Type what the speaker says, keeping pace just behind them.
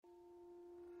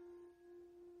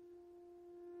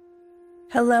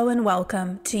Hello and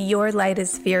welcome to Your Light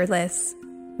is Fearless.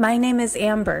 My name is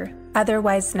Amber,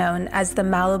 otherwise known as the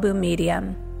Malibu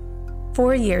Medium.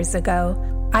 4 years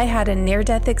ago, I had a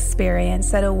near-death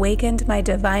experience that awakened my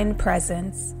divine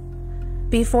presence.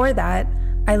 Before that,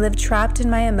 I lived trapped in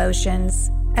my emotions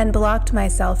and blocked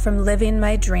myself from living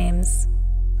my dreams.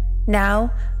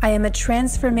 Now, I am a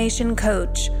transformation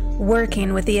coach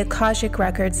working with the Akashic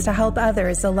Records to help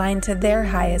others align to their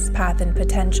highest path and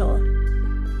potential.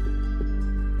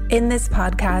 In this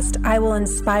podcast, I will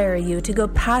inspire you to go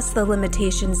past the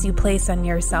limitations you place on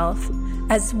yourself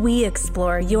as we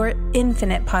explore your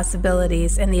infinite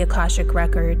possibilities in the Akashic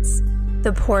Records.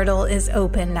 The portal is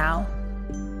open now.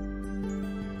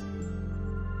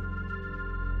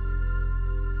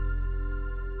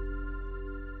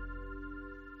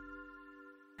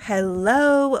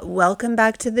 Hello, welcome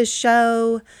back to the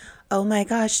show. Oh my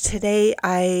gosh, today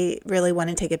I really want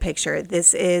to take a picture.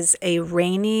 This is a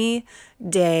rainy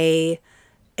day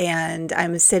and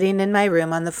I'm sitting in my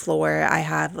room on the floor. I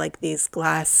have like these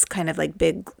glass kind of like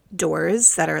big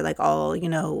doors that are like all,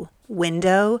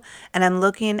 window. And I'm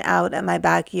looking out at my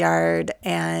backyard,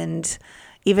 and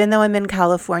even though I'm in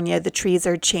California, the trees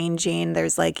are changing.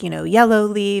 There's like, yellow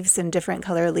leaves and different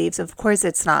color leaves. Of course,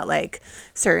 it's not like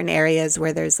certain areas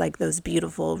where there's like those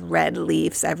beautiful red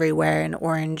leaves everywhere and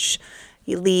orange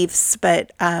leaves,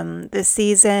 but the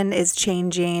season is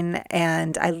changing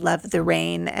and I love the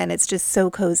rain and it's just so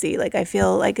cozy. Like I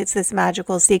feel like it's this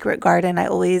magical secret garden. I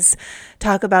always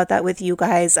talk about that with you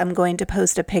guys. I'm going to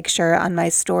post a picture on my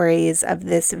stories of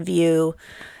this view.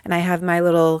 And I have my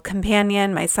little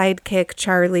companion, my sidekick,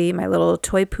 Charlie, my little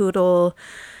toy poodle,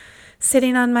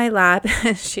 sitting on my lap.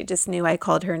 She just knew I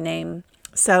called her name.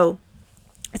 So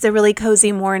it's a really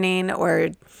cozy morning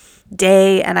or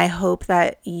day, and I hope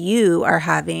that you are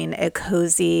having a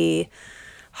cozy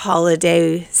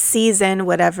holiday season,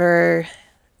 wherever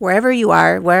you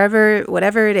are,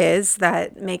 whatever it is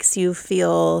that makes you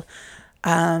feel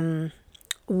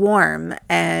warm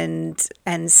and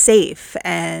safe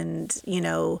and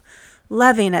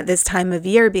loving at this time of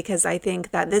year, because I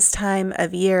think that this time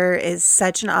of year is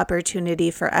such an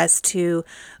opportunity for us to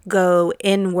go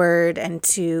inward and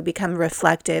to become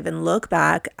reflective and look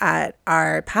back at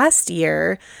our past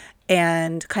year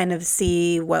and kind of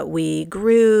see what we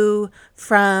grew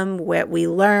from, what we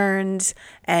learned,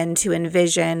 and to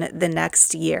envision the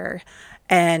next year.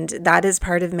 And that is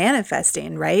part of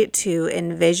manifesting, right? To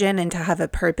envision and to have a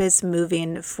purpose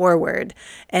moving forward.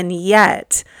 And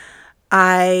yet,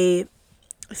 I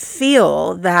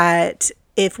feel that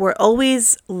if we're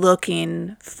always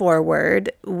looking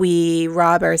forward, we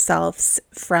rob ourselves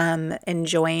from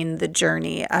enjoying the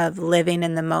journey of living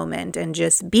in the moment and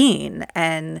just being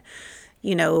and,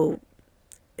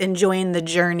 enjoying the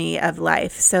journey of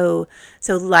life. So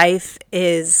life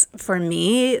is, for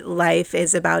me, life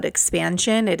is about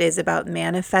expansion. It is about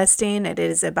manifesting. It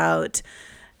is about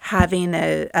having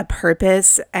a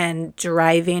purpose and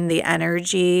driving the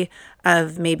energy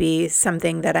of maybe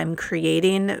something that I'm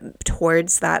creating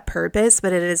towards that purpose,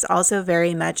 but it is also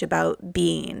very much about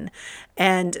being.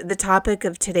 And the topic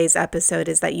of today's episode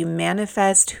is that you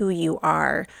manifest who you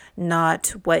are, not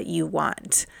what you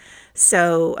want.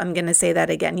 So I'm going to say that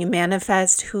again. You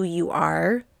manifest who you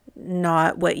are,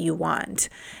 not what you want.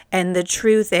 And the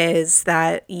truth is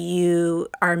that you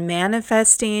are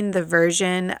manifesting the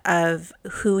version of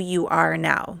who you are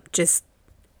now, just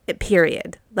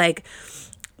period. Like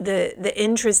the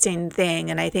interesting thing,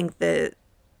 and I think the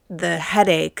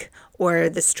headache or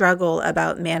the struggle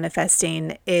about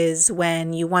manifesting is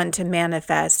when you want to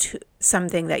manifest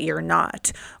something that you're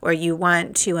not, or you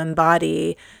want to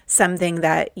embody something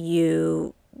that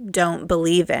you don't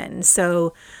believe in.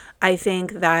 So I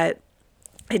think that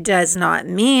it does not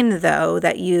mean, though,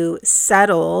 that you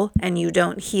settle and you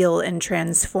don't heal and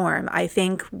transform. I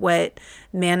think what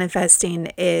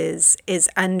manifesting is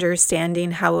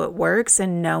understanding how it works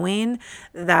and knowing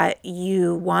that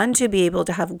you want to be able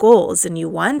to have goals and you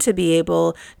want to be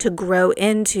able to grow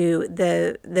into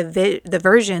the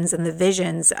versions and the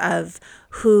visions of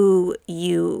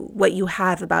what you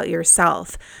have about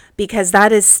yourself, because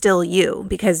that is still you,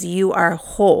 because you are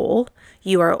whole.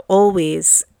 You are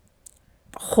always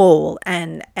whole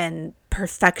and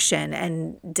perfection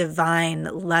and divine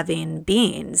loving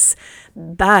beings.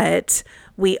 But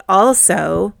we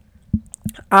also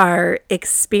are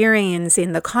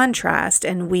experiencing the contrast,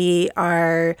 and we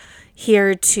are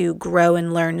here to grow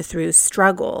and learn through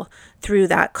struggle, through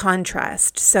that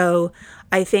contrast. So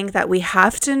I think that we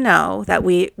have to know that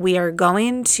we are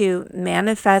going to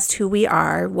manifest who we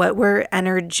are, what we're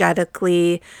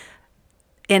energetically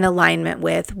in alignment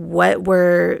with, what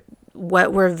we're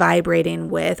what we're vibrating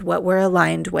with, what we're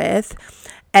aligned with,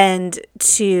 and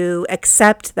to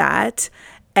accept that,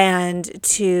 and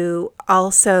to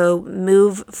also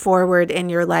move forward in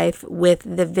your life with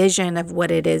the vision of what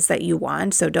it is that you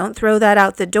want. So don't throw that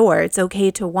out the door. It's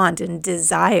okay to want and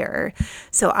desire.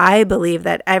 So I believe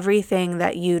that everything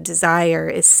that you desire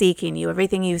is seeking you.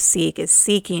 Everything you seek is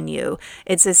seeking you.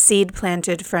 It's a seed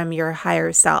planted from your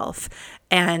higher self.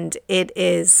 And it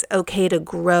is okay to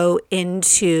grow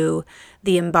into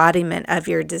the embodiment of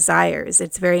your desires.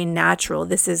 It's very natural.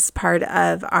 This is part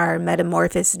of our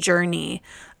metamorphosis journey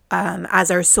as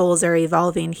our souls are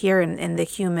evolving here in the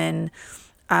human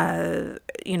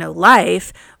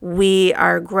life. We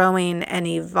are growing and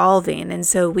evolving. And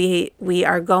so we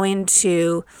are going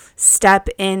to step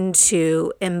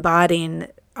into embodying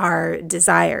our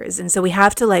desires. And so we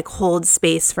have to hold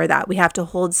space for that. We have to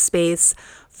hold space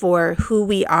for who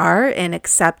we are in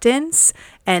acceptance,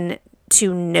 and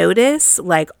to notice,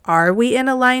 are we in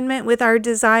alignment with our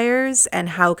desires, and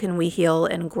how can we heal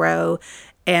and grow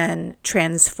and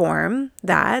transform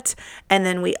that? And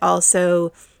then we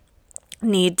also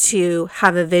need to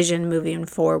have a vision moving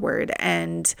forward,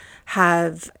 and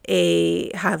have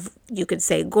you could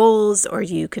say goals, or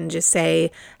you can just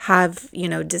say have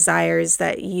desires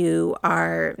that you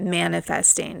are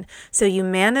manifesting. So you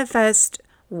manifest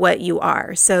what you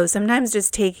are. So sometimes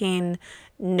just taking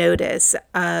notice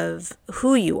of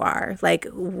who you are,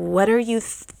 what are you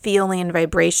feeling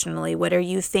vibrationally? What are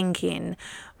you thinking?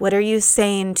 What are you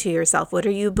saying to yourself? What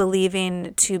are you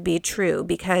believing to be true?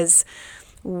 Because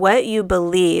what you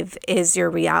believe is your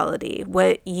reality.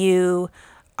 What you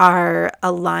are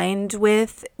aligned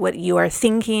with, what you are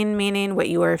thinking, meaning what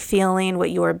you are feeling,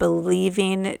 what you are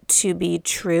believing to be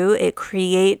true, it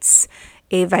creates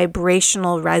a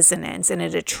vibrational resonance, and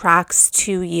it attracts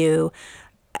to you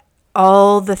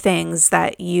all the things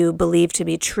that you believe to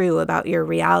be true about your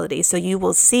reality. So you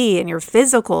will see in your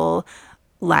physical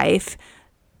life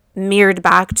mirrored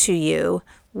back to you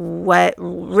what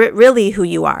really who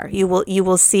you are. You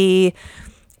will see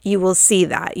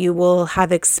that. You will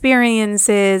have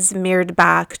experiences mirrored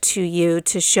back to you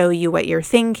to show you what you're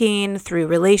thinking through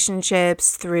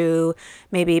relationships, through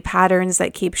maybe patterns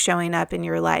that keep showing up in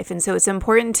your life. And so it's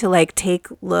important to take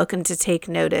look and to take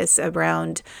notice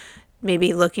around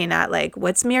maybe looking at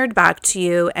what's mirrored back to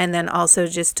you, and then also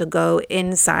just to go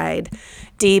inside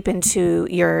deep into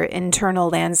your internal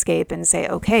landscape and say,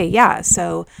 okay, yeah,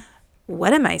 so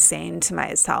what am I saying to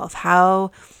myself?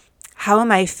 How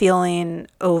am I feeling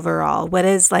overall? What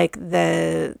is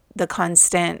the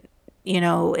constant,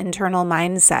 internal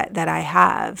mindset that I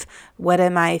have? What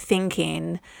am I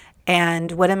thinking?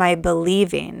 And what am I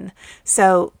believing?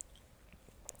 So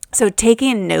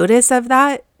taking notice of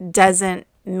that doesn't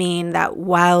mean that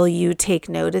while you take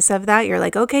notice of that, you're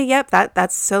okay, yep,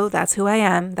 that's who I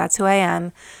am. That's who I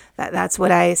am. That's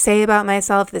what I say about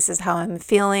myself. This is how I'm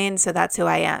feeling. So that's who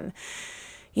I am.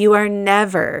 You are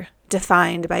never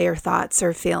defined by your thoughts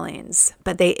or feelings,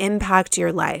 but they impact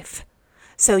your life.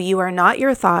 So you are not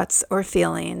your thoughts or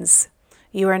feelings.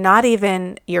 You are not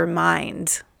even your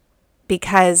mind,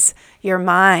 because your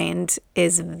mind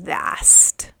is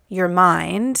vast. Your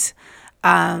mind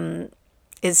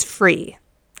is free.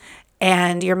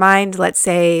 And your mind,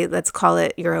 let's call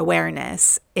it your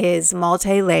awareness, is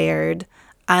multi-layered,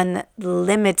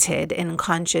 unlimited in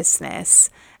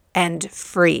consciousness, and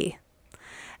free.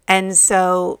 And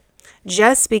so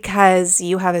just because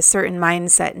you have a certain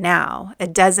mindset now,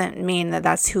 it doesn't mean that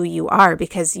that's who you are,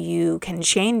 because you can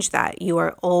change that. You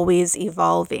are always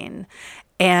evolving.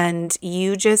 And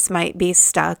you just might be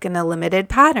stuck in a limited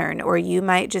pattern, or you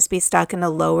might just be stuck in a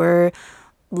lower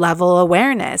level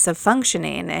awareness of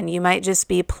functioning, and you might just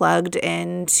be plugged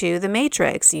into the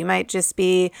matrix. You might just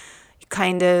be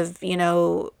kind of,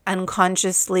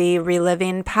 unconsciously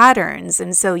reliving patterns.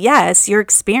 And so, yes, you're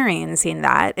experiencing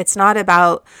that. It's not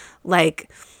about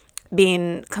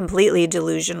being completely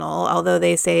delusional, although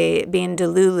they say being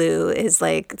delulu is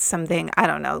something, I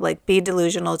don't know, be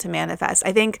delusional to manifest.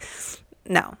 I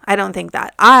don't think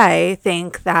that. I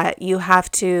think that you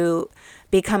have to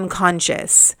become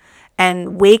conscious,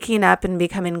 and waking up and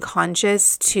becoming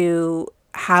conscious to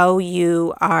how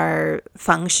you are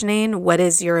functioning. What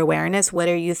is your awareness? What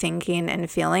are you thinking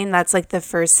and feeling? That's the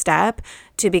first step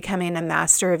to becoming a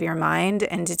master of your mind,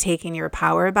 and to taking your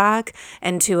power back,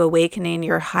 and to awakening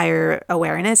your higher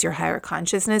awareness, your higher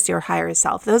consciousness, your higher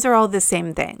self. Those are all the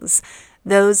same things.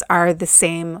 Those are the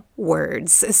same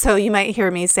words. So you might hear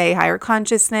me say higher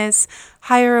consciousness,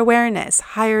 higher awareness,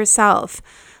 higher self,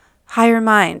 higher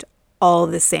mind, all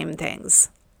the same things.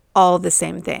 all the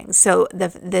same thing. So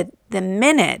the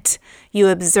minute you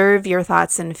observe your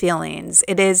thoughts and feelings,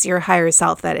 it is your higher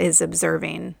self that is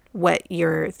observing what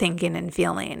you're thinking and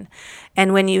feeling.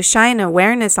 And when you shine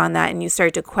awareness on that and you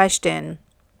start to question,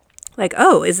 like,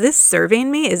 oh, is this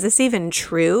serving me? Is this even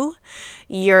true?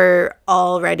 You're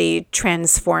already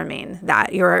transforming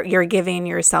that. You're giving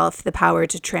yourself the power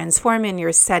to transform, and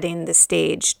you're setting the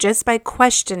stage just by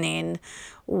questioning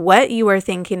what you are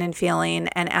thinking and feeling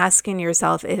and asking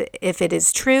yourself if it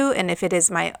is true and if it is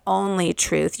my only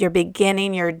truth. You're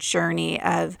beginning your journey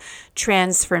of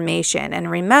transformation.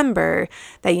 And remember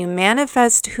that you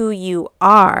manifest who you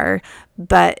are,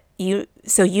 but you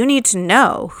need to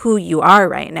know who you are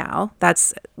right now.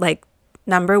 That's like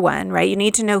number one, right? You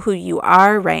need to know who you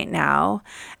are right now.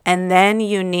 And then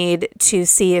you need to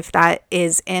see if that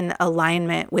is in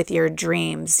alignment with your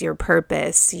dreams, your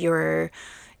purpose, your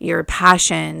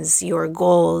passions, your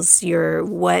goals,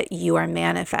 what you are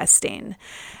manifesting.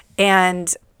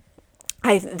 And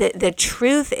the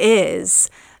truth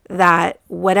is that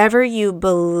whatever you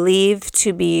believe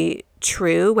to be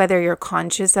true, whether you're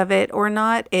conscious of it or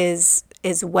not, is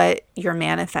what you're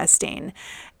manifesting.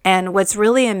 And what's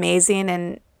really amazing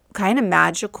and kind of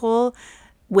magical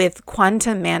with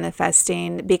quantum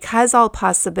manifesting, because all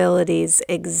possibilities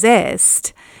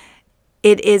exist,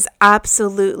 it is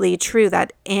absolutely true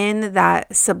that in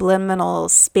that subliminal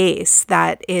space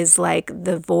that is like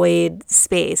the void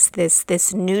space,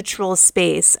 this neutral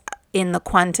space in the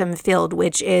quantum field,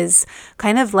 which is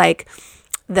kind of like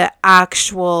the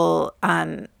actual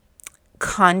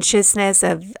consciousness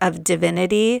of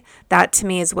divinity. That to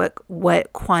me is what the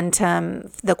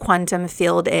quantum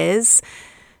field is.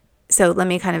 So let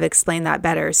me kind of explain that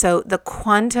better. So the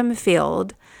quantum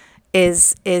field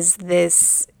is a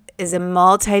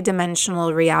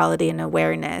multidimensional reality and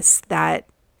awareness that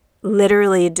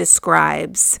literally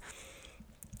describes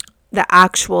the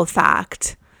actual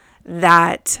fact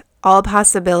that all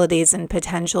possibilities and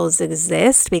potentials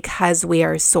exist because we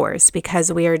are source,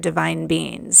 because we are divine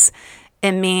beings.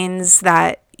 It means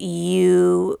that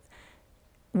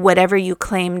whatever you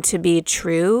claim to be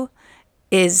true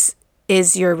is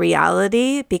your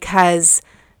reality, because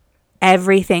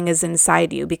everything is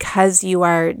inside you. Because you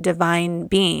are divine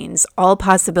beings, all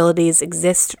possibilities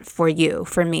exist for you,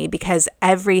 for me, because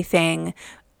everything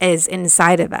is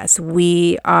inside of us.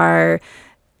 We are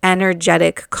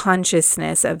energetic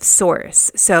consciousness of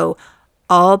source. So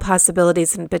all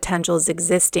possibilities and potentials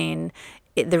existing,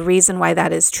 the reason why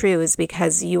that is true is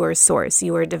because you are source,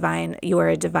 you are divine, you are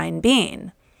a divine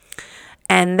being.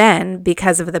 And then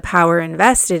because of the power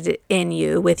invested in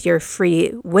you with your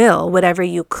free will, whatever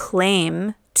you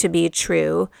claim to be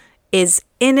true is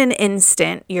in an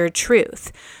instant your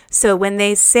truth. So when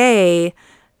they say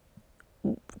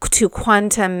to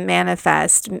quantum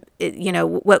manifest,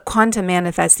 what quantum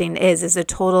manifesting is a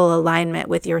total alignment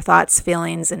with your thoughts,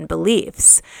 feelings, and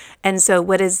beliefs. And so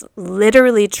what is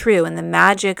literally true, and the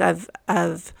magic of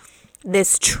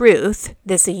this truth,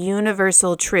 this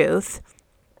universal truth,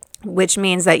 which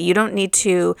means that you don't need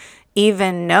to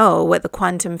even know what the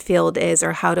quantum field is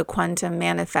or how to quantum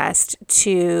manifest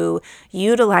to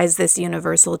utilize this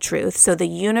universal truth. So the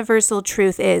universal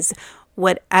truth is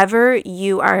whatever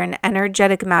you are an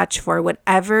energetic match for,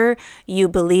 whatever you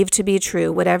believe to be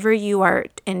true, whatever you are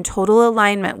in total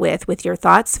alignment with your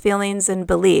thoughts, feelings, and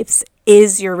beliefs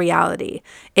is your reality.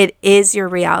 It is your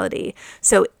reality.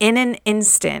 So in an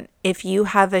instant, if you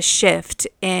have a shift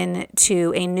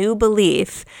into a new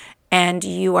belief and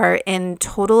you are in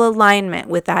total alignment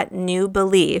with that new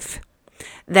belief,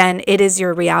 then it is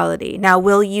your reality. Now,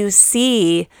 will you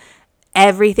see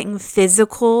everything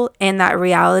physical in that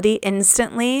reality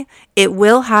instantly? It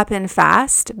will happen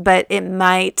fast, but it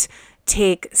might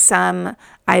take some,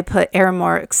 I put air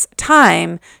marks,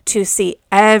 time to see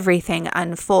everything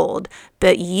unfold.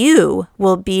 But you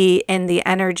will be in the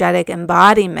energetic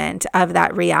embodiment of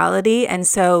that reality. And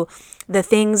so the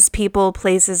things, people,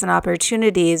 places, and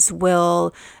opportunities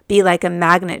will be like a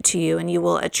magnet to you, and you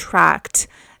will attract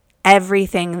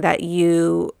everything that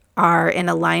you are in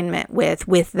alignment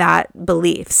with that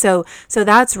belief. So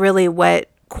that's really what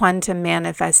quantum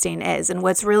manifesting is. And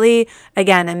what's really,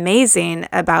 again, amazing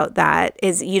about that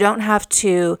is you don't have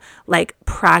to like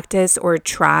practice or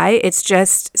try. It's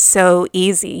just so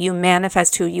easy. You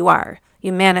manifest who you are.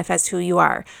 You manifest who you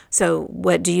are. So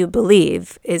what do you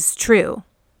believe is true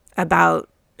about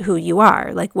who you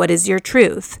are? Like, what is your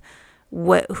truth?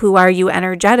 Who are you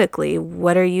energetically?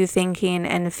 What are you thinking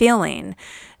and feeling?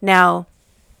 Now,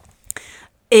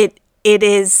 it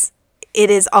is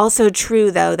also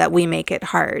true, though, that we make it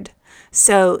hard.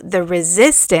 So the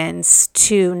resistance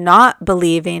to not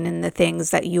believing in the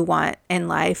things that you want in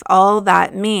life, all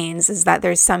that means is that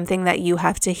there's something that you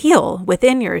have to heal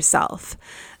within yourself,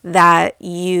 that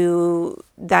you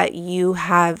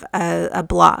have a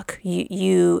block.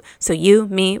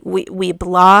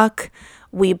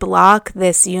 We block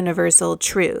this universal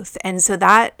truth. And so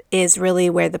that is really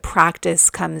where the practice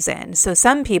comes in. So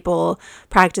some people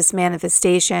practice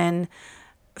manifestation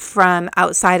from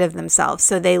outside of themselves.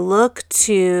 So they look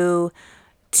to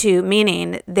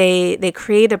meaning they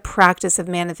create a practice of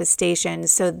manifestation.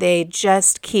 So they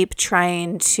just keep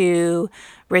trying to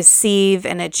receive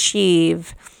and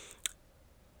achieve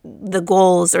the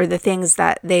goals or the things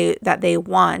that they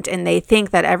want, and they think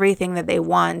that everything that they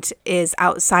want is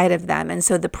outside of them. And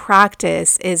so the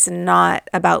practice is not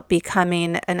about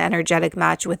becoming an energetic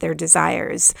match with their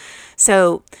desires.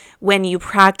 So when you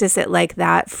practice it like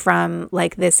that, from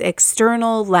like this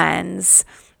external lens,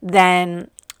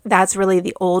 then that's really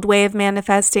the old way of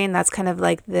manifesting. That's kind of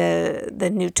like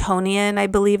the Newtonian, I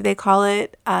believe they call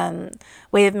it,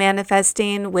 way of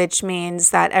manifesting, which means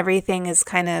that everything is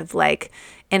kind of like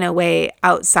in a way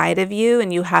outside of you,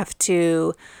 and you have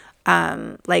to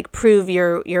like prove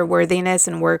your worthiness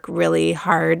and work really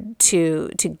hard to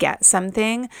get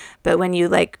something. But when you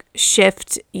like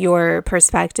shift your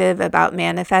perspective about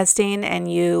manifesting, and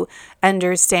you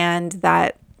understand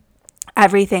that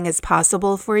everything is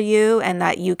possible for you, and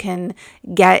that you can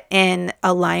get in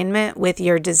alignment with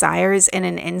your desires in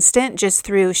an instant just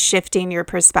through shifting your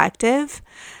perspective,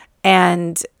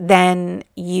 and then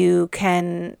you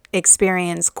can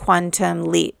experience quantum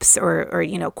leaps or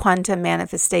quantum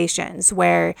manifestations,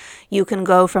 where you can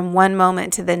go from one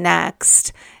moment to the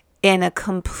next in a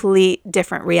complete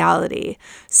different reality.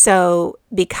 So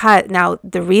now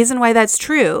the reason why that's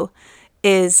true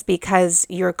is because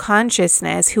your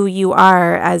consciousness, who you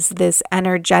are as this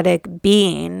energetic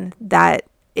being that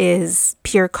is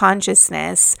pure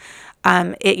consciousness,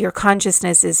 your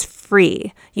consciousness is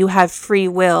free. You have free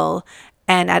will,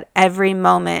 and at every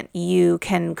moment you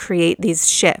can create these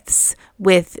shifts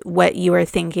with what you are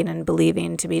thinking and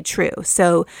believing to be true.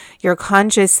 So your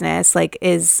consciousness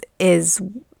is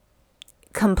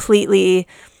completely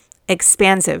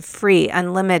expansive, free,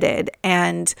 unlimited,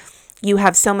 and you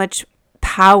have so much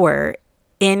power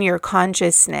in your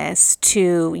consciousness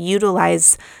to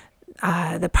utilize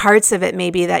the parts of it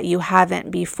maybe that you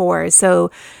haven't before. So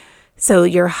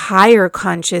your higher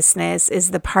consciousness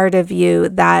is the part of you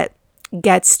that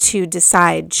gets to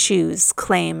decide, choose,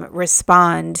 claim,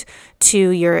 respond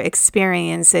to your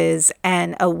experiences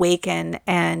and awaken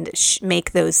and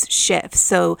make those shifts.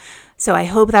 So I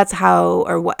hope that's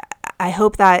I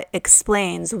hope that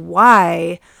explains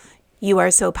why you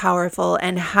are so powerful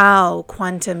and how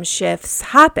quantum shifts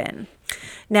happen.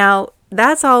 Now,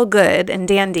 that's all good and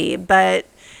dandy, but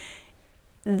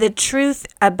the truth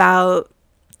about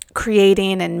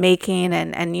creating and making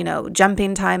and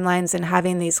jumping timelines and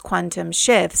having these quantum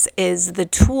shifts is the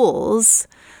tools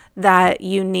that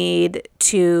you need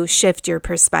to shift your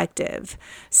perspective.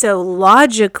 So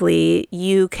logically,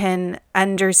 you can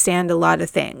understand a lot of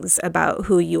things about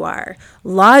who you are.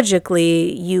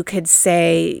 Logically, you could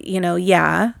say,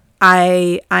 yeah,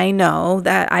 I know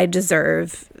that I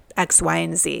deserve X, Y,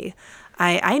 and Z.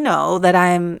 I know that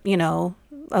I'm,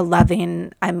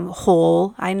 I'm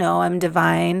whole. I know I'm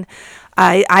divine.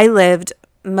 I lived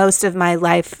most of my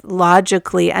life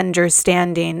logically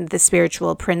understanding the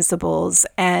spiritual principles,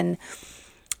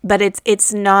 but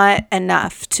it's not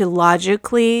enough to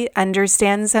logically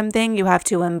understand something. You have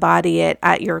to embody it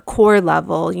at your core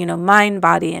level, mind,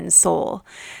 body, and soul.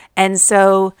 And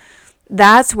so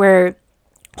that's where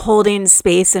holding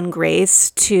space and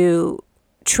grace to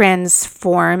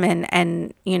transform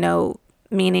and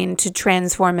meaning to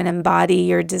transform and embody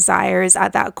your desires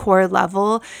at that core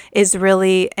level is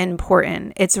really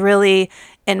important. It's really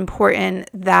important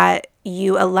that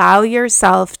you allow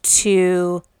yourself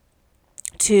to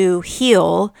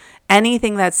heal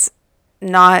anything that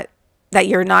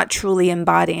you're not truly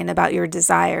embodying about your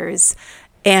desires,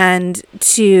 and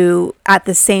to at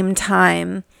the same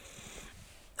time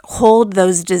hold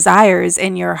those desires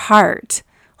in your heart.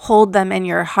 Hold them in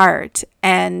your heart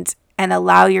and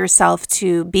allow yourself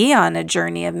to be on a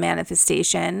journey of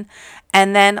manifestation.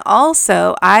 And then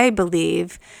also, I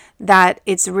believe that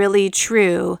it's really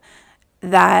true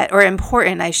or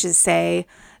important, I should say,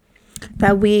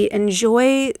 that we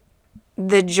enjoy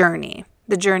the journey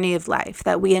of life,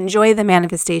 that we enjoy the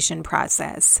manifestation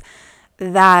process,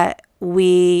 that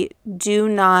we do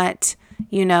not,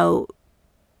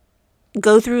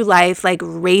 go through life like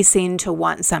racing to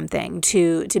want something,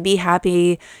 to be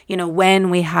happy, when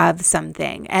we have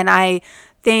something. And I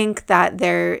think that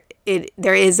there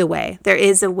is a way. There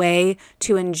is a way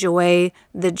to enjoy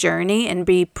the journey and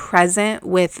be present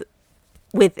with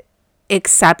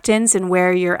acceptance and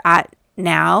where you're at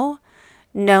now,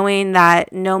 knowing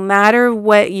that no matter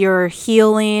what you're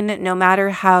healing, no matter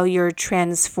how you're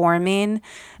transforming,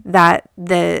 that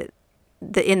the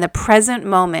in the present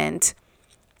moment,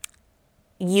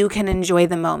 you can enjoy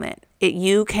the moment.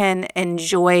 You can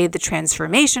enjoy the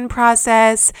transformation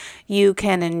process. You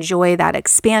can enjoy that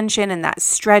expansion and that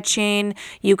stretching.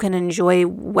 You can enjoy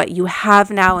what you have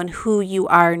now and who you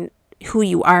are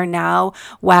now,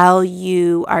 while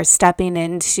you are stepping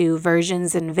into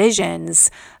versions and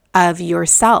visions of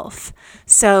yourself.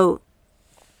 So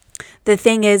the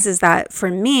thing is that for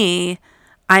me,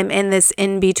 I'm in this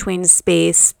in-between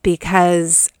space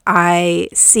because I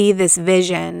see this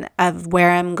vision of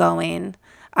where I'm going.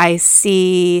 I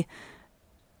see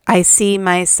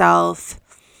myself,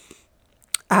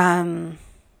 I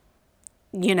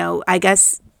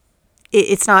guess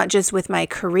it's not just with my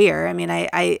career. I mean,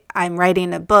 I'm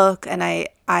writing a book, and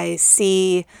I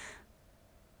see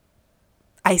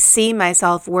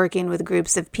myself working with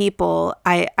groups of people.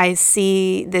 I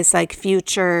see this like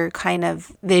future kind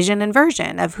of vision and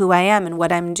version of who I am and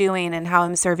what I'm doing and how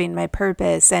I'm serving my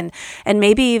purpose. And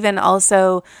maybe even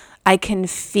also I can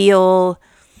feel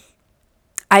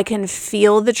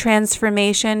the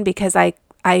transformation, because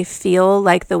I feel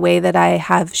like the way that I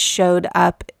have showed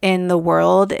up in the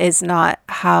world is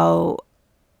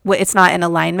it's not in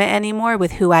alignment anymore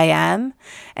with who I am.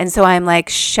 And so I'm like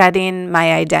shedding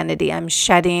my identity. I'm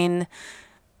shedding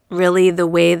really the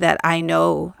way that I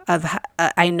know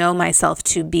myself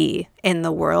to be in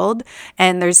the world.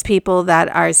 And there's people that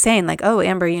are saying like, oh,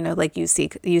 Amber, like you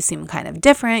seem kind of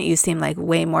different. You seem like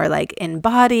way more like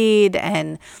embodied.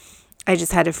 And I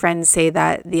just had a friend say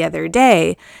that the other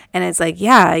day, and it's like,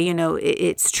 yeah,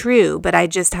 it's true, but I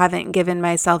just haven't given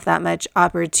myself that much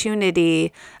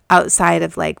opportunity outside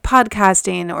of like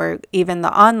podcasting or even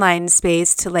the online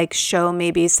space to like show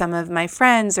maybe some of my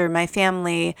friends or my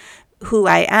family who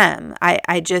I am.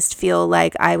 I just feel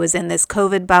like I was in this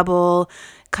COVID bubble,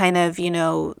 kind of,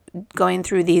 going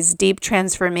through these deep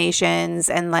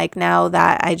transformations. And like now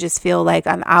that I just feel like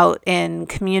I'm out in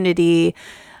community,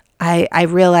 I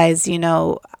realize,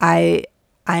 I'm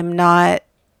not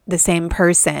the same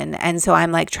person. And so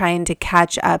I'm like trying to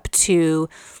catch up to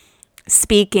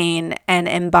speaking and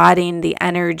embodying the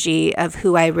energy of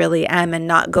who I really am and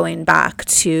not going back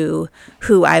to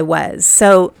who I was.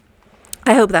 So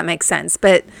I hope that makes sense.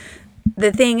 But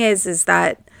the thing is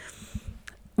that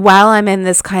while I'm in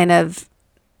this kind of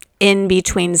in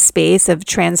between space of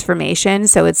transformation,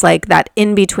 so it's like that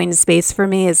in between space for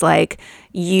me is like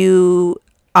you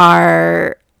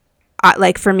are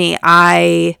like, for me,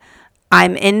 I'm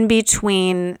in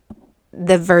between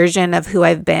the version of who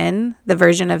I've been, the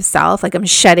version of self, like I'm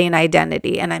shedding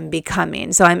identity and I'm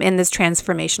becoming. So I'm in this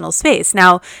transformational space.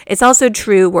 Now, it's also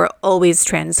true we're always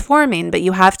transforming, but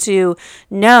you have to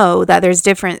know that there's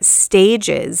different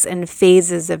stages and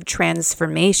phases of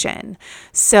transformation.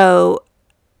 So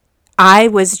I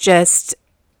was just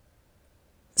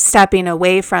stepping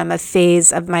away from a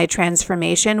phase of my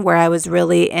transformation where I was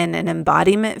really in an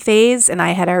embodiment phase, and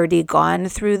I had already gone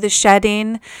through the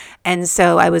shedding. And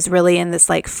so I was really in this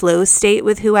like flow state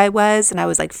with who I was, and I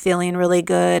was like feeling really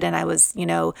good, and I was,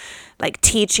 like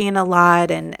teaching a lot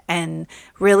and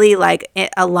really like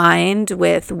aligned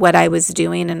with what I was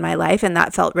doing in my life, and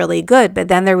that felt really good. But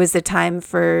then there was a time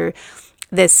for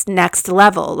this next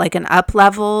level, like an up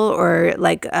level or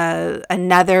like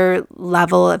another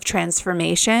level of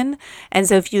transformation. And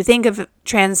so if you think of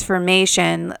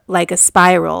transformation like a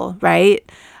spiral, right?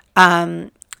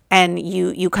 And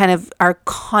you kind of are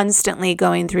constantly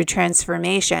going through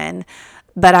transformation.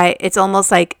 But it's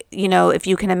almost like, if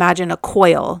you can imagine a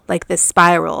coil, like this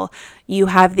spiral, you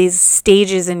have these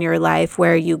stages in your life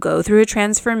where you go through a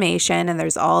transformation, and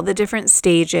there's all the different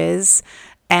stages.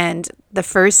 And the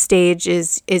first stage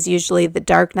is usually the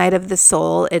dark night of the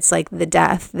soul. It's like the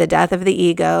death of the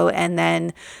ego. And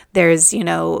then there's,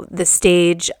 the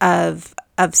stage of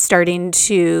starting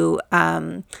to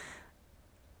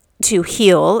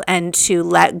heal and to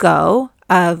let go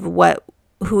of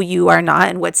who you are not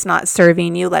and what's not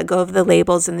serving you, let go of the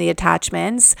labels and the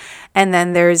attachments. And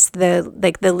then there's the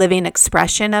living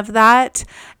expression of that.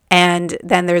 And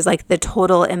then there's like the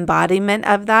total embodiment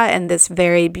of that and this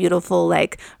very beautiful,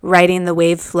 like riding the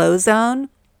wave flow zone.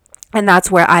 And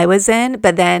that's where I was in.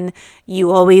 But then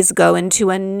you always go into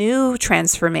a new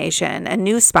transformation, a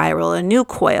new spiral, a new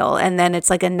coil. And then it's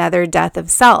like another death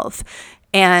of self.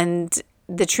 And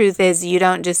the truth is, you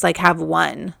don't just like have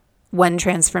one one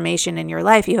transformation in your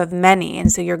life. You have many.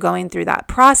 And so you're going through that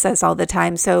process all the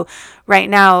time. So right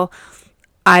now,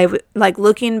 like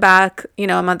looking back,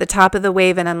 I'm at the top of the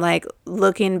wave and I'm like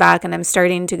looking back and I'm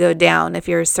starting to go down. If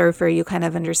you're a surfer, you kind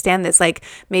of understand this. Like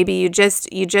maybe you just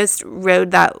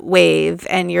rode that wave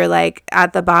and you're like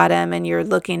at the bottom and you're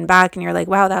looking back and you're like,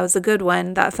 wow, that was a good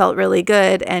one. That felt really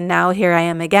good. And now here I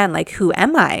am again. Like, who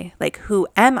am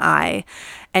I?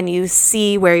 And you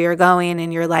see where you're going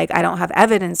and you're like, I don't have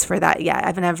evidence for that yet.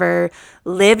 I've never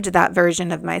lived that version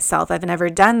of myself. I've never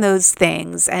done those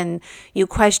things. And you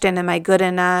question, am I good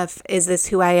enough? Is this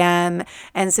who I am?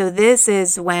 And so this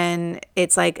is when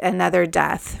it's like another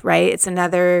death, right? It's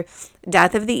another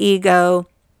death of the ego.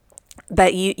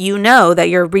 But you know that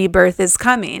your rebirth is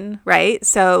coming, right?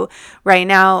 So right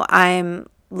now I've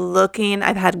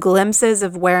had glimpses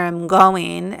of where I'm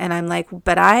going, and I'm like,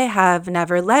 but I have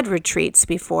never led retreats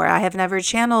before. I have never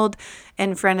channeled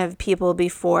in front of people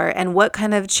before. And what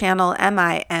kind of channel am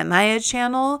I? Am I a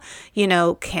channel?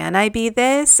 Can I be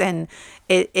this? And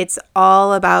it's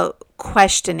all about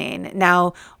questioning.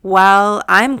 Now, while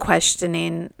I'm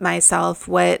questioning myself,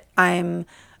 what I'm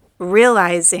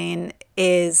realizing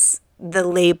is the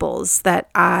labels that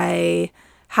I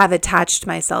have attached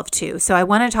myself to. So I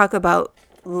want to talk about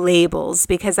labels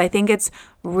because I think it's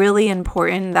really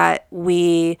important that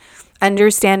we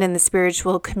understand in the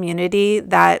spiritual community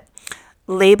that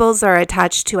labels are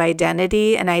attached to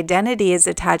identity and identity is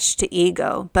attached to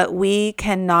ego, but we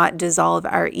cannot dissolve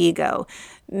our ego.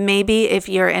 Maybe if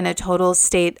you're in a total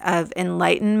state of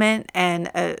enlightenment and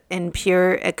in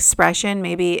pure expression,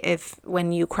 maybe if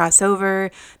when you cross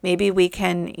over, maybe we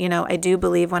can, I do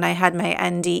believe when I had my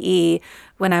NDE,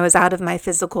 when I was out of my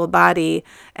physical body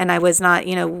and I was not,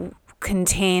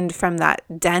 contained from that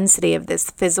density of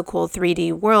this physical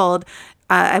 3D world,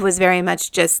 I was very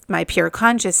much just my pure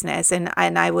consciousness. And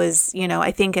I was,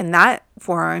 I think in that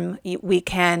form, we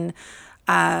can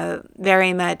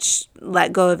very much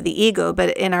let go of the ego.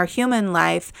 But in our human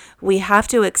life, we have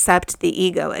to accept the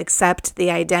ego, accept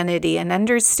the identity, and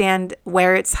understand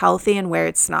where it's healthy and where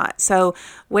it's not. So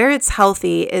where it's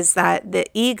healthy is that the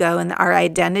ego and our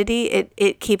identity,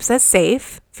 it keeps us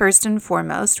safe, first and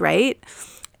foremost, right?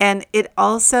 And it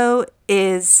also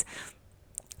is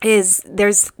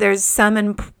there's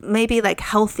some maybe like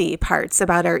healthy parts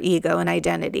about our ego and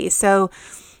identity. So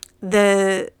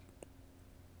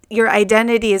your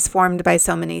identity is formed by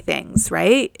so many things,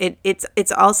 right?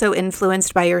 It's also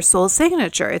influenced by your soul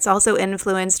signature. It's also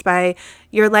influenced by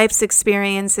your life's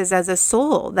experiences as a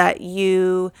soul, that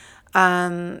you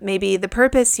maybe the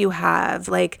purpose you have,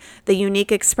 like the unique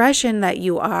expression that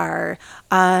you are,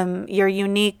 your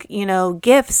unique,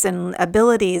 gifts and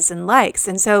abilities and likes.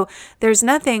 And so there's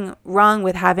nothing wrong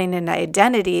with having an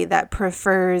identity that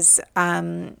prefers,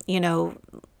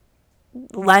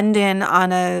 London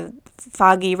on a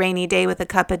foggy, rainy day with a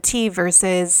cup of tea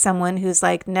versus someone who's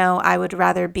like, no, I would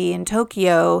rather be in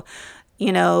Tokyo,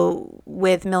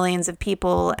 with millions of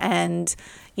people and,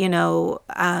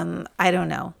 I don't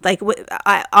know. Like,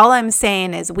 all I'm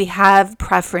saying is we have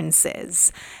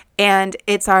preferences, and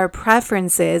it's our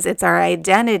preferences, it's our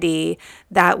identity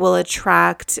that will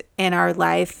attract in our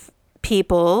life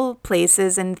people,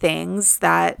 places, and things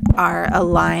that are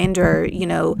aligned or,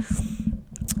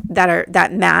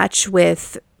 that match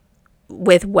with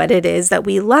what it is that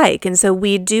we like. And so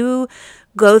we do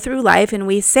go through life and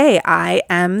we say, I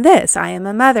am this, I am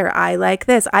a mother, I like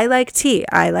this, I like tea,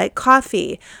 I like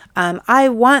coffee, I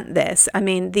want this. I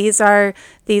mean, these are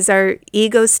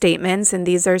ego statements, and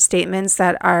these are statements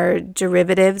that are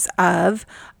derivatives of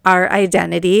our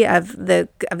identity, of the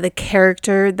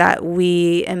character that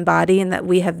we embody and that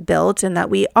we have built and that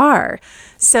we are.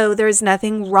 So there's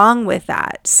nothing wrong with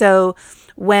that. So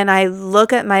when I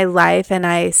look at my life and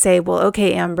I say, well,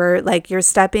 okay, Amber, like you're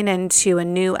stepping into a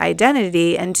new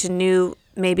identity and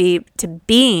maybe to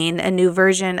being a new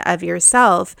version of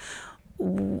yourself.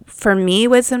 For me,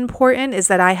 what's important is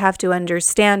that I have to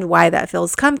understand why that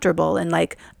feels comfortable and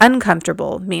like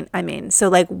uncomfortable. So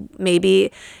like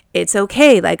maybe it's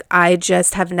okay. Like I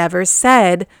just have never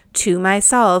said to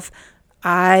myself,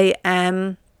 I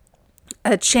am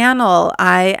a channel.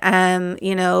 I am,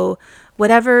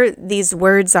 whatever these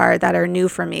words are that are new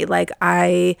for me. Like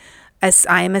I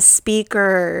am a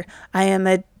speaker, I am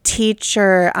a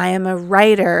teacher, I am a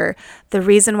writer. The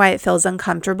reason why it feels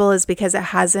uncomfortable is because it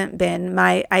hasn't been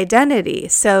my identity.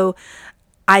 So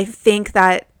I think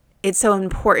that it's so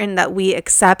important that we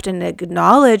accept and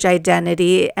acknowledge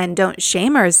identity and don't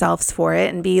shame ourselves for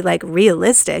it, and be like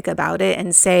realistic about it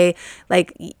and say,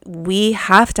 like, we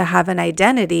have to have an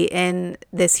identity in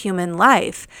this human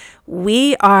life.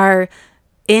 We are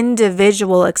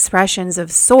individual expressions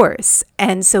of source.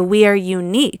 And so we are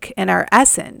unique in our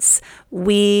essence.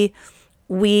 We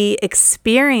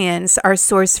experience our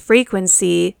source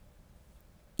frequency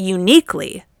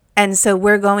uniquely. And so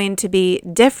we're going to be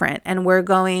different, and we're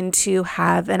going to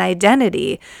have an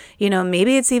identity.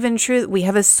 Maybe it's even true we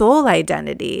have a soul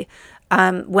identity.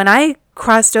 When I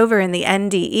crossed over in the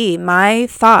NDE, my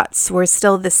thoughts were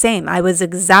still the same. I was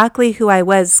exactly who I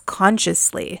was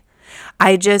consciously.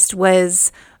 I just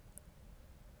was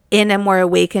in a more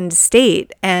awakened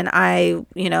state, and I,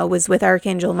 was with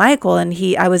Archangel Michael, and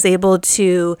I was able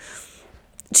to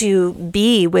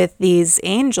be with these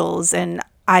angels, and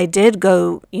I did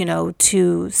go,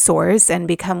 to Source and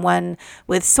become one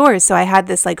with Source. So I had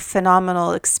this like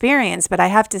phenomenal experience, but I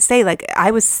have to say, like,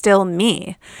 I was still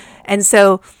me. And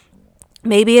so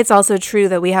maybe it's also true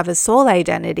that we have a soul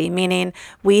identity, meaning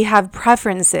we have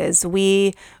preferences.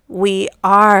 We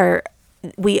are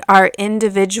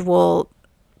individual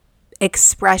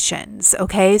expressions.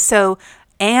 Okay. So,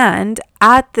 and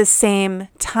at the same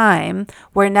time,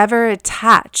 we're never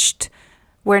attached.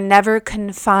 We're never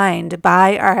confined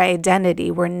by our identity.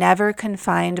 We're never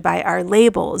confined by our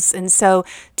labels. And so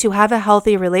to have a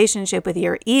healthy relationship with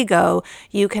your ego,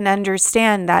 you can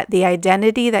understand that the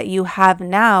identity that you have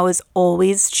now is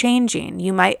always changing.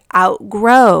 You might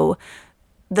outgrow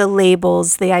the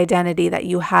labels, the identity that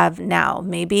you have now.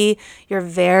 Maybe you're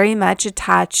very much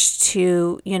attached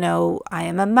to, I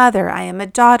am a mother, I am a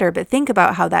daughter, but think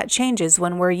about how that changes.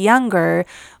 When we're younger,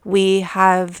 we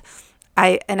have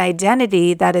an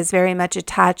identity that is very much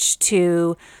attached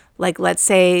to, like, let's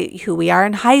say who we are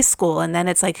in high school, and then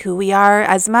it's like who we are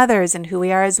as mothers and who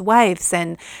we are as wives,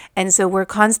 and so we're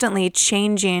constantly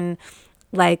changing,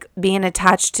 like being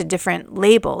attached to different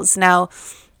labels. Now,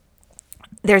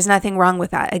 there's nothing wrong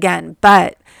with that, again,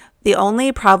 but the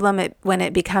only problem when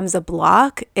it becomes a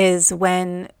block is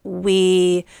when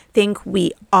we think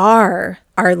we are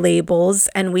our labels,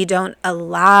 and we don't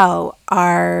allow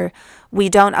ourselves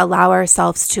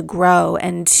to grow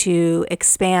and to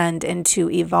expand and to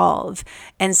evolve.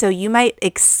 And so you might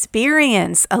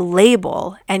experience a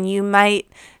label, and you might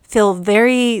feel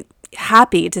very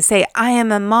happy to say, I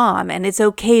am a mom, and it's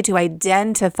okay to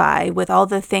identify with all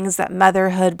the things that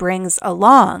motherhood brings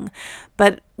along.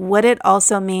 But what it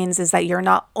also means is that you're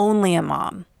not only a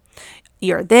mom.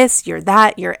 You're this, you're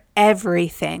that, you're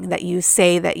everything that you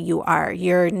say that you are.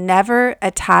 You're never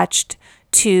attached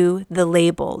to the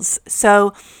labels.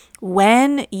 So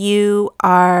when you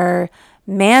are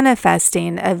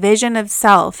manifesting a vision of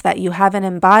self that you haven't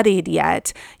embodied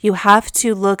yet, you have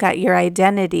to look at your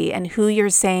identity and who you're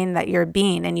saying that you're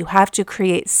being, and you have to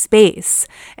create space,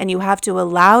 and you have to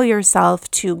allow yourself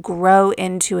to grow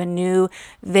into a new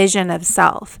vision of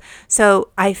self. So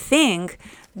I think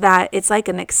that it's like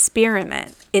an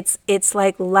experiment. It's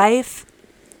like life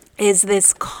is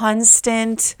this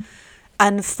constant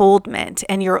unfoldment,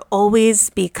 and you're always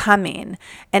becoming.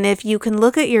 And if you can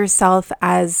look at yourself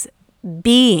as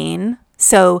being,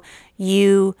 so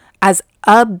you as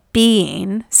a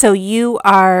being, so you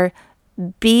are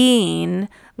being,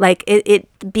 like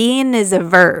being is a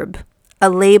verb, a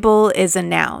label is a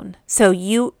noun. So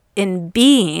you, in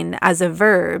being as a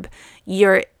verb,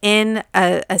 you're in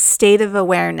a state of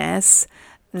awareness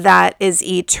that is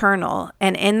eternal.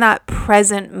 And in that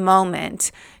present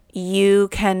moment, you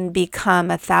can become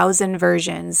 1,000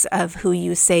 versions of who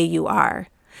you say you are.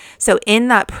 So in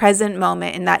that present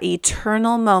moment, in that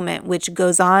eternal moment, which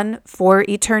goes on for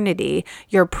eternity,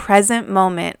 your present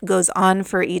moment goes on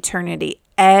for eternity.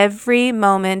 Every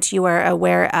moment you are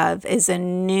aware of is a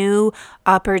new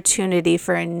opportunity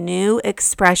for a new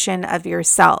expression of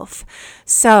yourself.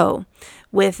 So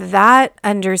with that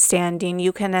understanding,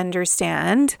 you can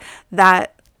understand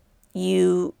that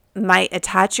you might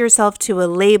attach yourself to a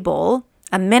label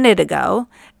a minute ago,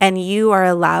 and you are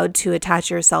allowed to attach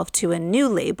yourself to a new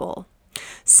label.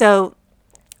 So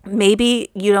maybe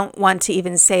you don't want to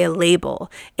even say a label.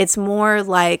 It's more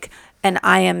like an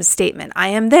I am statement. I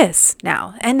am this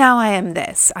now, and now I am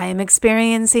this. I am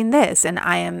experiencing this, and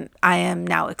I am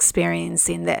now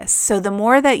experiencing this. So the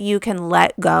more that you can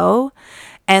let go,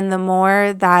 and the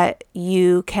more that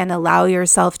you can allow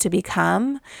yourself to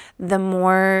become, the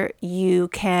more you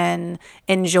can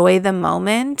enjoy the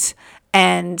moment,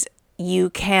 and you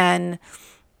can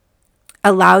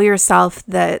allow yourself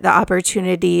the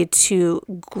opportunity to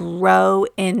grow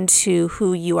into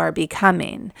who you are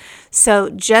becoming. So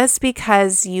just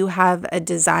because you have a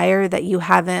desire that you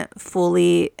haven't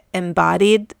fully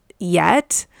embodied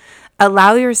yet,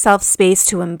 allow yourself space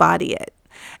to embody it.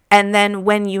 And then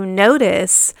when you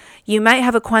notice, you might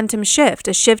have a quantum shift,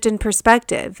 a shift in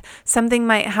perspective. Something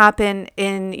might happen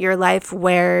in your life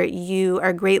where you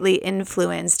are greatly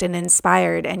influenced and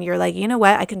inspired, and you're like, you know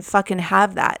what? I can fucking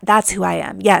have that. That's who I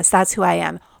am. Yes, that's who I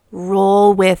am.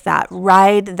 Roll with that,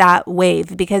 ride that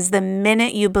wave, because the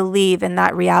minute you believe in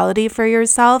that reality for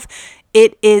yourself,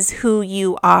 it is who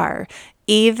you are.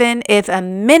 Even if a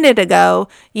minute ago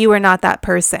you were not that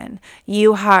person,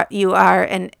 you are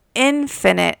an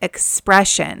infinite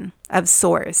expression of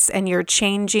source, and you're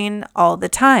changing all the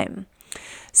time.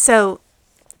 So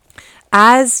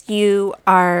as you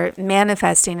are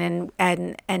manifesting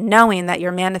and knowing that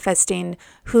you're manifesting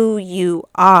who you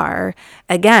are,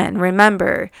 again,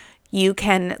 remember, you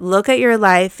can look at your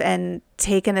life and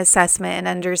take an assessment and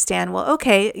understand, well,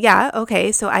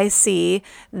 okay, so I see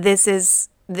this is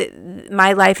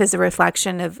my life is a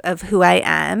reflection of who I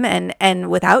am, and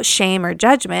without shame or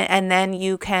judgment. And then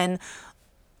you can,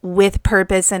 with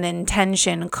purpose and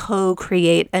intention,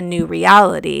 co-create a new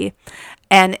reality.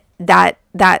 And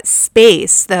that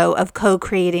space, though, of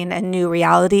co-creating a new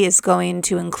reality is going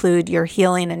to include your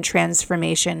healing and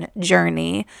transformation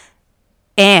journey.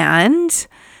 And,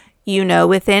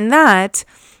 within that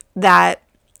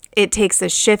it takes a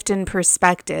shift in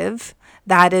perspective.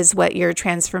 That is what your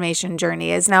transformation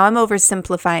journey is. Now, I'm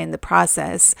oversimplifying the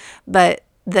process, but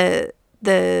the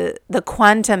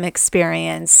quantum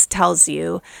experience tells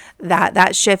you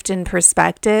that shift in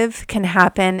perspective can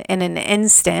happen in an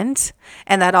instant,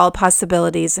 and that all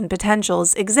possibilities and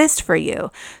potentials exist for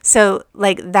you. So,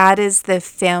 that is the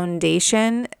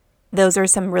foundation. Those are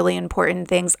some really important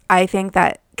things I think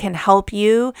that can help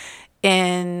you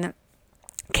in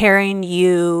supporting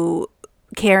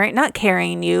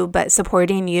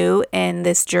you in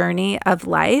this journey of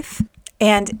life.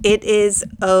 And it is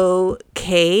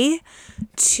okay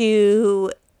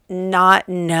to not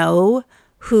know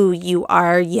who you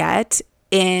are yet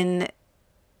in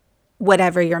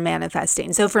whatever you're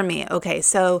manifesting. So for me,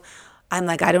 so I'm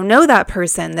like, I don't know that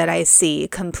person that I see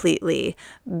completely,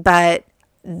 but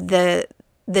the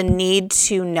need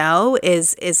to know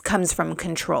is comes from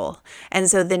control. And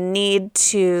so the need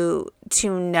to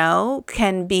know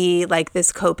can be like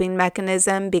this coping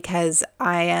mechanism, because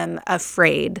I am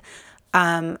afraid.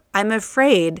 I'm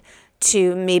afraid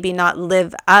to maybe not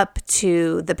live up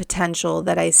to the potential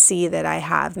that I see that I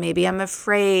have. Maybe I'm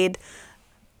afraid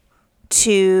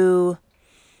to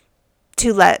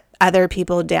let other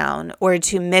people down, or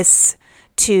to miss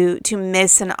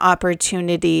an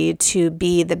opportunity to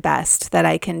be the best that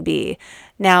I can be.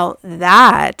 Now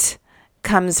that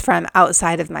comes from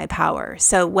outside of my power.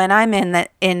 So when I'm in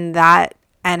that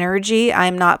energy,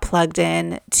 I'm not plugged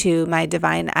in to my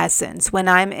divine essence. When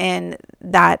I'm in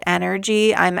that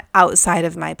energy, I'm outside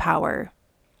of my power.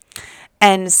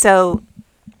 And so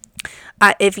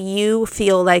if you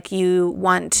feel like you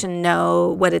want to know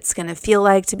what it's going to feel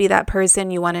like to be that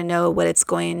person, you want to know what it's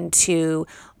going to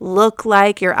look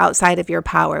like, you're outside of your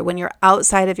power. When you're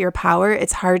outside of your power,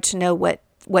 it's hard to know what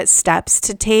steps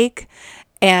to take,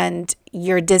 and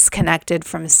you're disconnected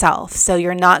from self. So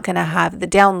you're not going to have the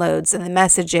downloads and the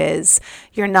messages.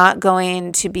 You're not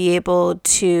going to be able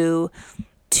to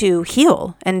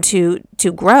heal and to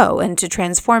grow and to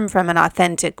transform from an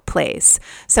authentic place.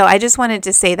 So I just wanted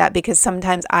to say that, because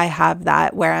sometimes I have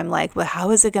that where I'm like, well,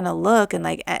 how is it going to look? And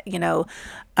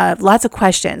lots of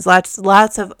questions,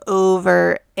 lots of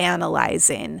over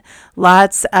analyzing,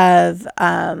 lots of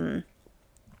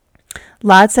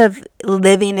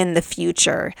living in the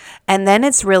future. And then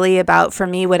it's really about, for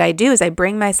me, what I do is I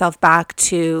bring myself back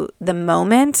to the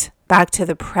moment, back to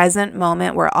the present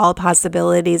moment where all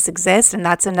possibilities exist. And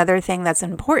that's another thing that's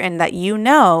important, that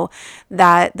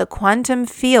that the quantum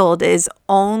field is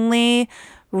only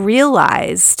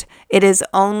realized, it is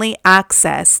only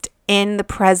accessed in the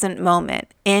present moment,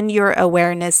 in your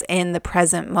awareness in the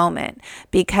present moment,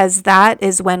 because that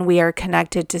is when we are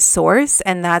connected to source,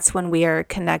 and that's when we are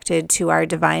connected to our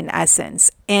divine essence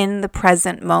in the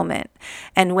present moment.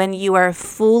 And when you are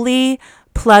fully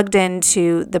plugged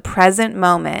into the present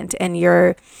moment and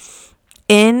you're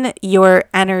in your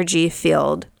energy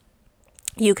field,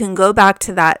 you can go back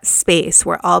to that space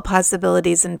where all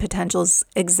possibilities and potentials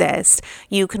exist.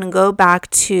 You can go back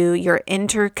to your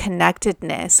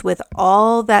interconnectedness with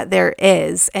all that there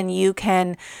is, and you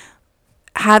can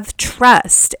have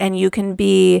trust, and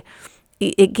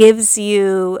it gives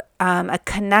you a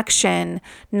connection,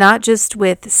 not just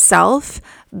with self,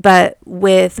 but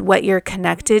with what you're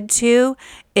connected to.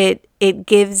 It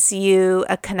gives you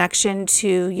a connection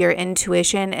to your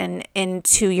intuition and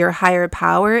into your higher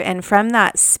power. And from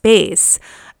that space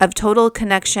of total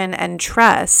connection and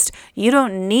trust, you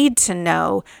don't need to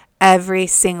know every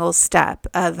single step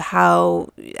of how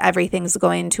everything's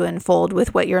going to unfold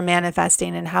with what you're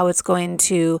manifesting and how it's going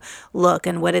to look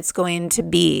and what it's going to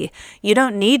be. You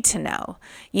don't need to know.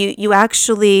 You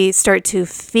actually start to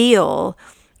feel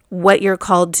what you're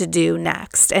called to do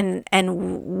next. And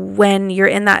when you're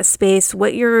in that space,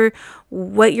 what you're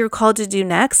called to do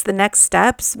next, the next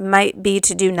steps might be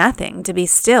to do nothing, to be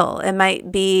still. It might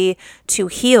be to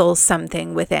heal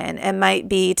something within. It might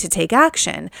be to take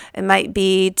action. It might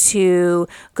be to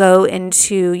go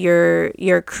into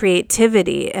your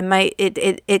creativity.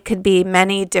 It could be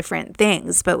many different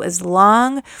things, but as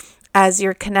long as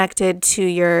you're connected to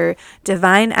your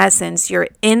divine essence, you're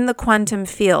in the quantum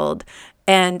field,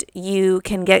 and you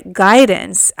can get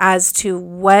guidance as to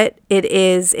what it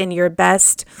is in your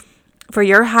best, for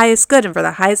your highest good and for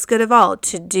the highest good of all,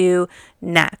 to do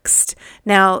next.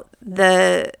 Now,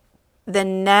 the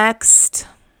next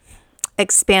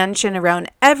expansion around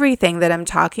everything that I'm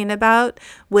talking about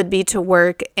would be to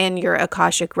work in your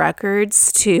Akashic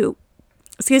records to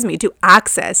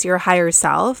access your higher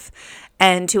self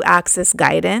and to access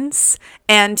guidance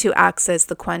and to access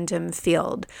the quantum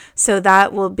field. So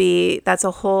that's a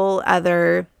whole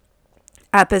other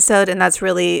episode, and that's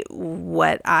really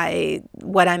what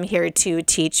I'm here to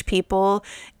teach people,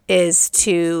 is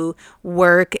to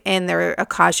work in their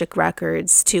Akashic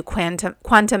records, to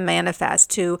quantum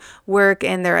manifest, to work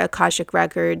in their Akashic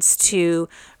records, to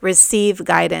receive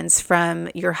guidance from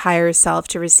your higher self,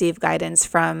 to receive guidance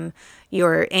from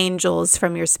your angels,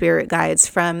 from your spirit guides,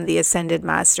 from the ascended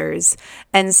masters.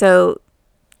 And so,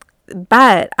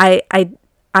 but I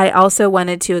also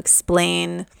wanted to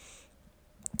explain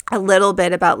a little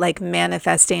bit about like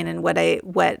manifesting and what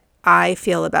I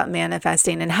feel about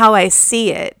manifesting and how I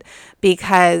see it,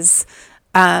 because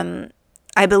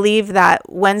I believe that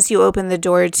once you open the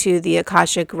door to the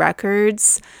Akashic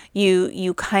records,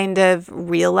 you kind of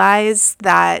realize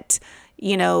that,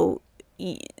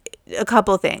 a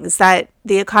couple things, that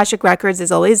the Akashic records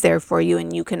is always there for you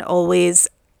and you can always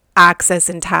access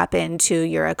and tap into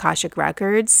your Akashic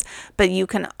records, but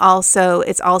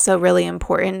it's also really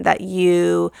important that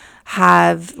you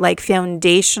have like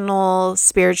foundational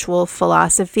spiritual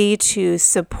philosophy to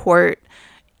support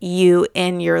you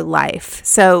in your life.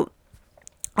 So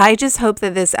I just hope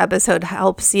that this episode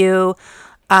helps you.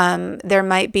 There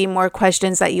might be more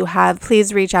questions that you have.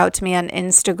 Please reach out to me on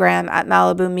Instagram at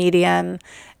Malibu Medium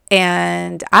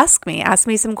and ask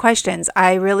me some questions.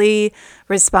 I really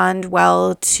respond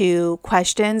well to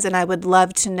questions, and I would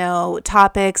love to know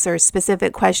topics or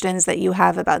specific questions that you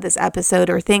have about this episode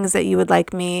or things that you would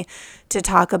like me to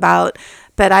talk about.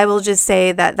 But I will just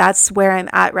say that that's where I'm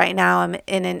at right now. I'm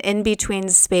in an in-between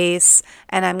space,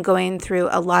 and I'm going through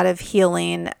a lot of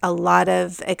healing, a lot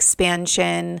of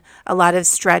expansion, a lot of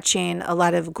stretching, a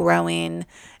lot of growing.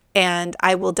 And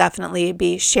I will definitely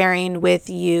be sharing with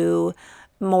you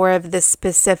more of the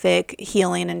specific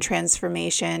healing and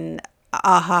transformation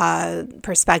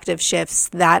perspective shifts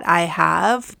that I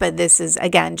have. But this is,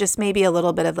 again, just maybe a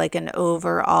little bit of like an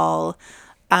overall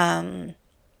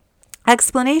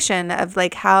explanation of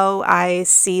like how I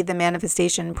see the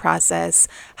manifestation process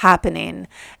happening.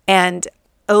 And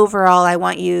overall, I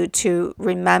want you to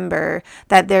remember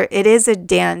that it is a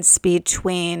dance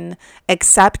between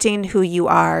accepting who you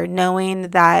are,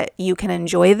 knowing that you can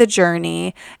enjoy the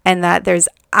journey, and that there's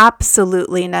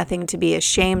absolutely nothing to be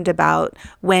ashamed about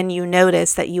when you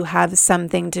notice that you have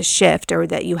something to shift, or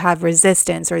that you have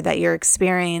resistance, or that you're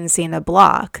experiencing a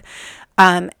block.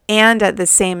 And at the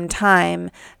same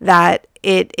time, that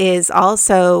it is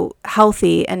also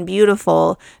healthy and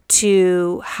beautiful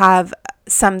to have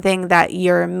something that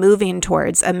you're moving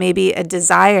towards, maybe a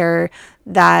desire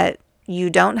that you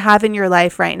don't have in your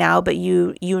life right now, but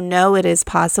you know it is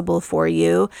possible for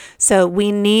you. So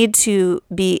we need to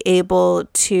be able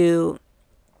to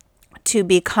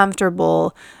be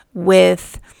comfortable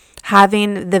with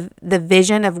having the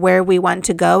vision of where we want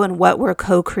to go and what we're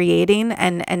co-creating,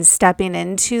 and stepping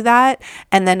into that,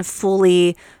 and then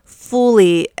fully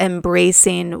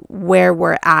embracing where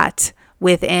we're at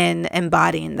within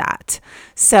embodying that.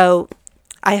 So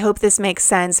I hope this makes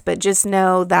sense, but just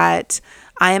know that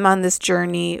I am on this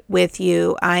journey with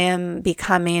you. I am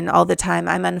becoming all the time.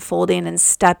 I'm unfolding and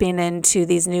stepping into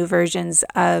these new versions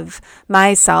of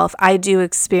myself. I do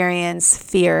experience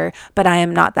fear, but I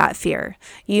am not that fear.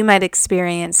 You might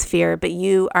experience fear, but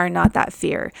you are not that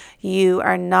fear. You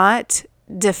are not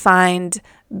defined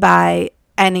by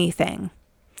anything.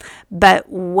 But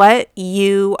what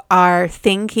you are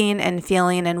thinking and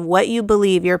feeling and what you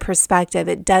believe, your perspective,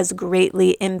 it does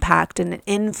greatly impact and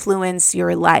influence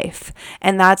your life.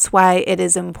 And that's why it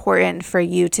is important for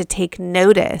you to take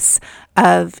notice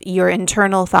of your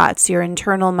internal thoughts, your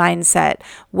internal mindset,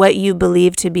 what you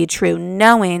believe to be true,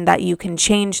 knowing that you can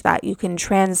change that, you can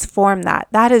transform that.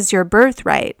 That is your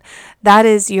birthright. That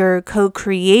is your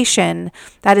co-creation.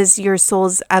 That is your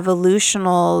soul's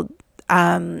evolutional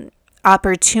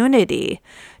opportunity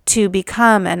to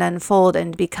become and unfold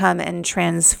and become and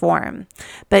transform.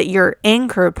 But your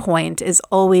anchor point is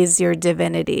always your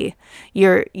divinity.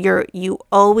 You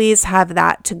always have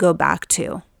that to go back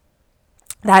to.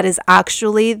 That is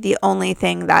actually the only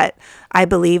thing that I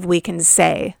believe we can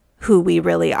say who we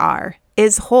really are,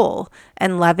 is whole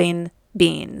and loving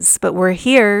beings. But we're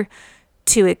here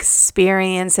to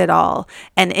experience it all.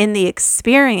 And in the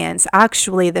experience,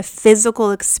 actually, the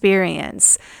physical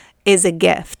experience is a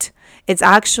gift. It's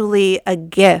actually a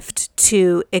gift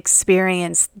to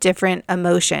experience different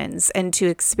emotions and to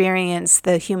experience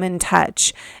the human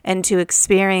touch and to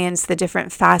experience the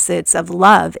different facets of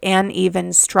love and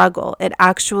even struggle. It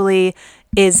actually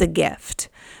is a gift.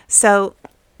 So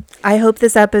I hope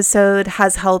this episode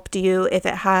has helped you. If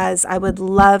it has, I would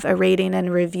love a rating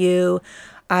and review.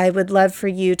 I would love for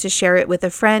you to share it with a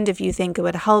friend if you think it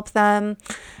would help them.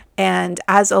 And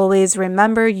as always,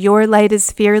 remember, your light is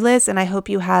fearless, and I hope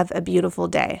you have a beautiful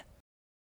day.